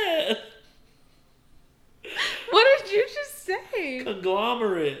that? What did you just say?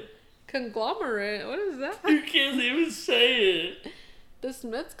 Conglomerate. Conglomerate? What is that? You can't even say it. The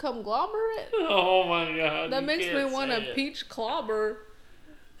Smiths conglomerate? Oh my God. That makes me want a peach clobber.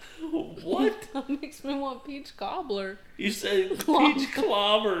 What? That makes me want peach cobbler. You said peach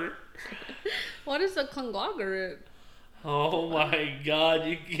clobber. What is a conglomerate? Oh my God,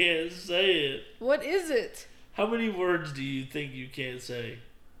 you can't say it. What is it? How many words do you think you can't say?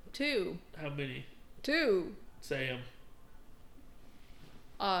 2. How many? 2. Say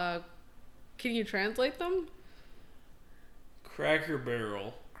them. Can you translate them? Cracker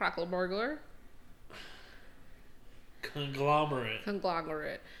Barrel. Crackle burglar. Conglomerate.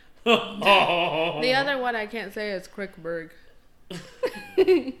 Conglomerate. Oh. The other one I can't say is Crickberg.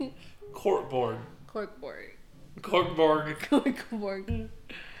 Corkboard. Corkboard. Corkboard. Corkboard.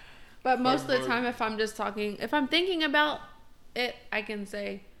 But most of the Corkboard. time, if I'm thinking about it, I can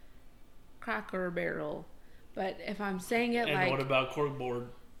say Cracker Barrel. But if I'm saying it And what about corkboard?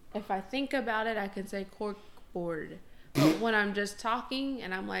 if I think about it, I can say cork board. But when I'm just talking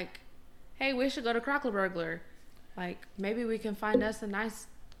and I'm like, hey, we should go to Crackle Burglar. Like, maybe we can find us a nice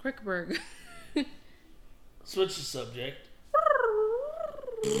Crickburg. Switch the subject.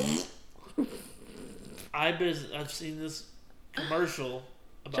 I've seen this commercial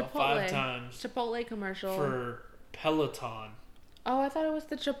about 5 times Chipotle commercial. for Peloton. Oh, I thought it was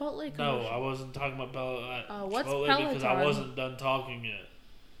the Chipotle commercial. No, I wasn't talking about What's Chipotle Peloton? because I wasn't done talking yet.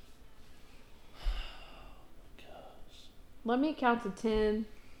 Let me count to 10.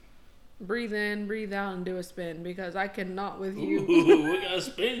 Breathe in, breathe out, and do a spin because I cannot with you. Ooh, what kind of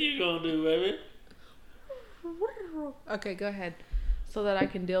spin you gonna do, baby? Okay, go ahead. So that I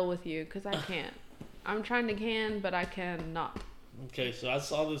can deal with you because I can't. I'm trying to can, but I cannot. Okay, so I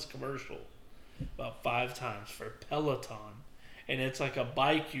saw this commercial about 5 times for Peloton, and it's like a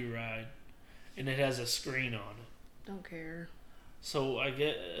bike you ride, and it has a screen on it. Don't care. So I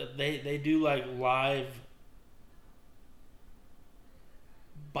get they do like live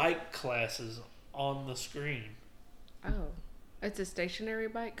bike classes on the screen. Oh, it's a stationary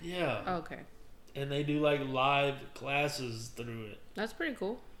bike? Yeah. Oh, okay. And they do like live classes through it. That's pretty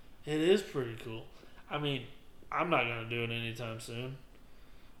cool. It is pretty cool. I mean, I'm not gonna do it anytime soon,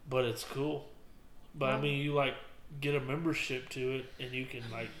 but it's cool. But Wow. I mean, you like get a membership to it, and you can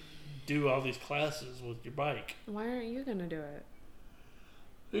like do all these classes with your bike. Why aren't you going to do it?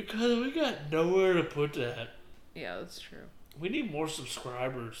 Because we got nowhere to put that. Yeah, that's true. We need more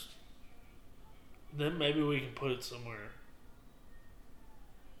subscribers. Then maybe we can put it somewhere.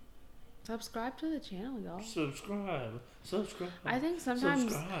 Subscribe to the channel, y'all. Subscribe. I think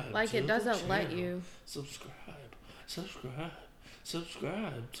sometimes, Subscribe like, to it doesn't the let channel. you. Subscribe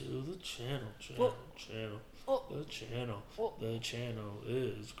to the channel. Oh. The channel. Oh. The channel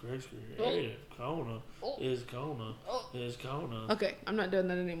is Greg's Creative. Kona is Kona. Is Kona. Okay, I'm not doing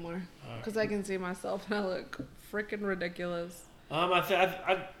that anymore. Because I can see myself and I look freaking ridiculous. I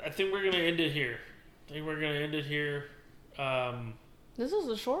think we're gonna end it here. This was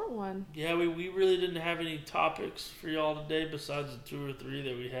a short one. Yeah, we really didn't have any topics for y'all today besides the 2 or 3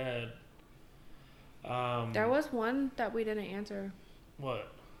 that we had. There was one that we didn't answer.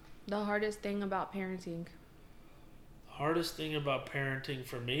 What? The hardest thing about parenting. Hardest thing about parenting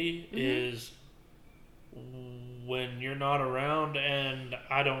for me is when you're not around and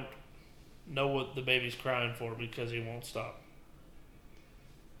I don't know what the baby's crying for because he won't stop.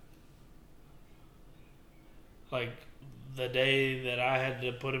 Like the day that I had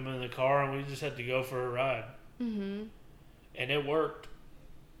to put him in the car and we just had to go for a ride. Mm-hmm. And it worked.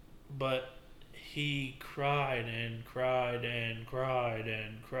 But he cried and cried and cried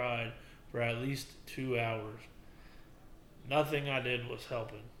and cried for at least 2 hours. Nothing I did was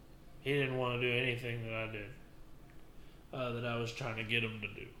helping. He didn't want to do anything that I did. That I was trying to get him to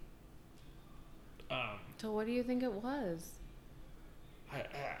do. So what do you think it was?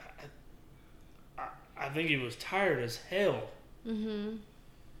 I think he was tired as hell. Mm-hmm.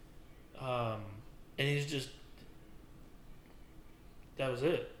 And he's just... That was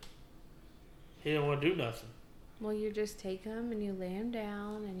it. He didn't want to do nothing. Well, you just take him and you lay him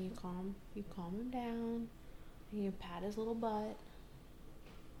down and you calm him down and you pat his little butt.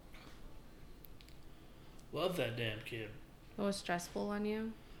 Love that damn kid. It was stressful on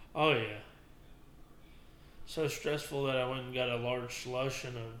you? Oh, yeah. So stressful that I went and got a large slush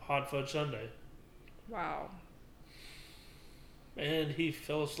and a hot fudge sundae. Wow. And he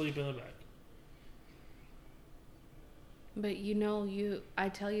fell asleep in the back. But I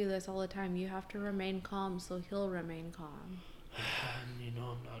tell you this all the time, you have to remain calm so he'll remain calm. And you know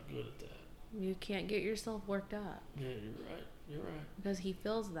I'm not good at that. You can't get yourself worked up. Yeah, you're right. Because he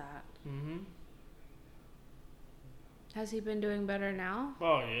feels that. Mm-hmm. Has he been doing better now?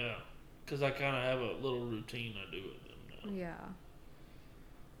 Oh, yeah. Because I kind of have a little routine I do with him now. Yeah.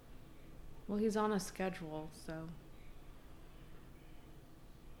 Well, he's on a schedule, so.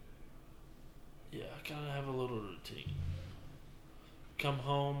 Yeah, I kind of have a little routine. Come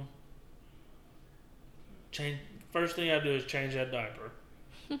home. First thing I do is change that diaper.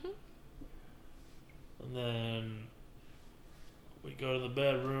 And then we go to the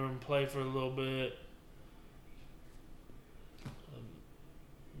bedroom, play for a little bit.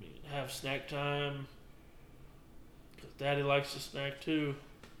 Have snack time. Because Daddy likes to snack too.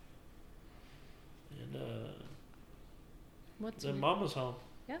 And then Mama's home.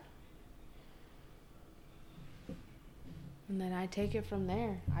 Yeah. And then I take it from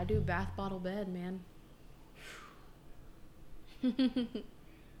there. I do bath bottle bed, man.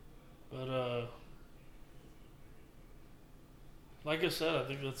 But like I said, I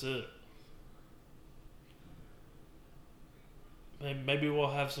think that's it. Maybe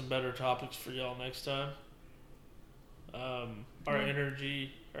we'll have some better topics for y'all next time. Our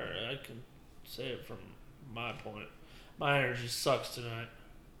energy, or I can say it from my point. My energy sucks tonight.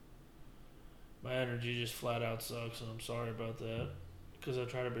 My energy just flat out sucks, and I'm sorry about that. Because I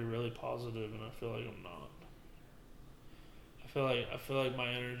try to be really positive, and I feel like I'm not. I feel like my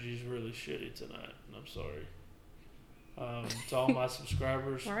energy is really shitty tonight, and I'm sorry. To all my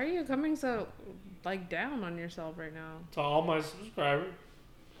subscribers. Why are you coming so down on yourself right now? To all my subscribers,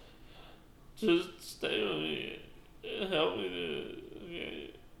 just stay with me and help me do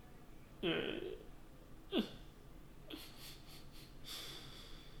it.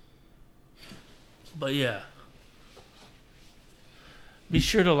 But yeah, be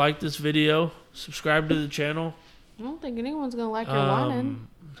sure to like this video, subscribe to the channel. I don't think anyone's gonna like your whining.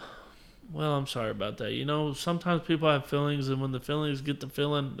 Well, I'm sorry about that. You know, sometimes people have feelings, and when the feelings get the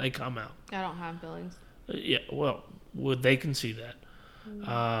feeling, they come out. I don't have feelings. Yeah, well, they can see that.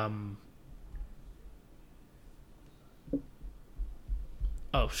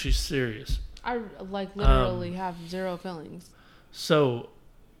 Oh, she's serious. I literally have zero feelings. So,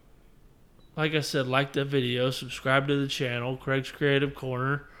 like I said, like the video, subscribe to the channel, Craig's Creative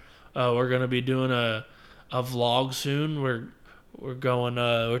Corner. We're gonna be doing a vlog soon. We're going.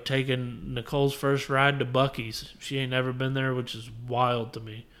 We're taking Nicole's first ride to Buc-ee's. She ain't never been there, which is wild to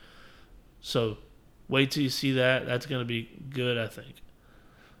me. So, wait till you see that. That's gonna be good. I think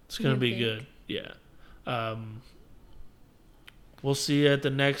it's gonna be good. Yeah. We'll see you at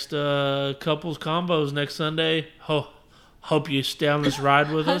the next couples combos next Sunday. Hope you stay on this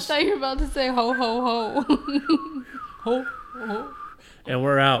ride with us. I thought you were about to say ho ho ho. Ho ho. And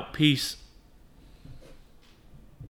we're out. Peace.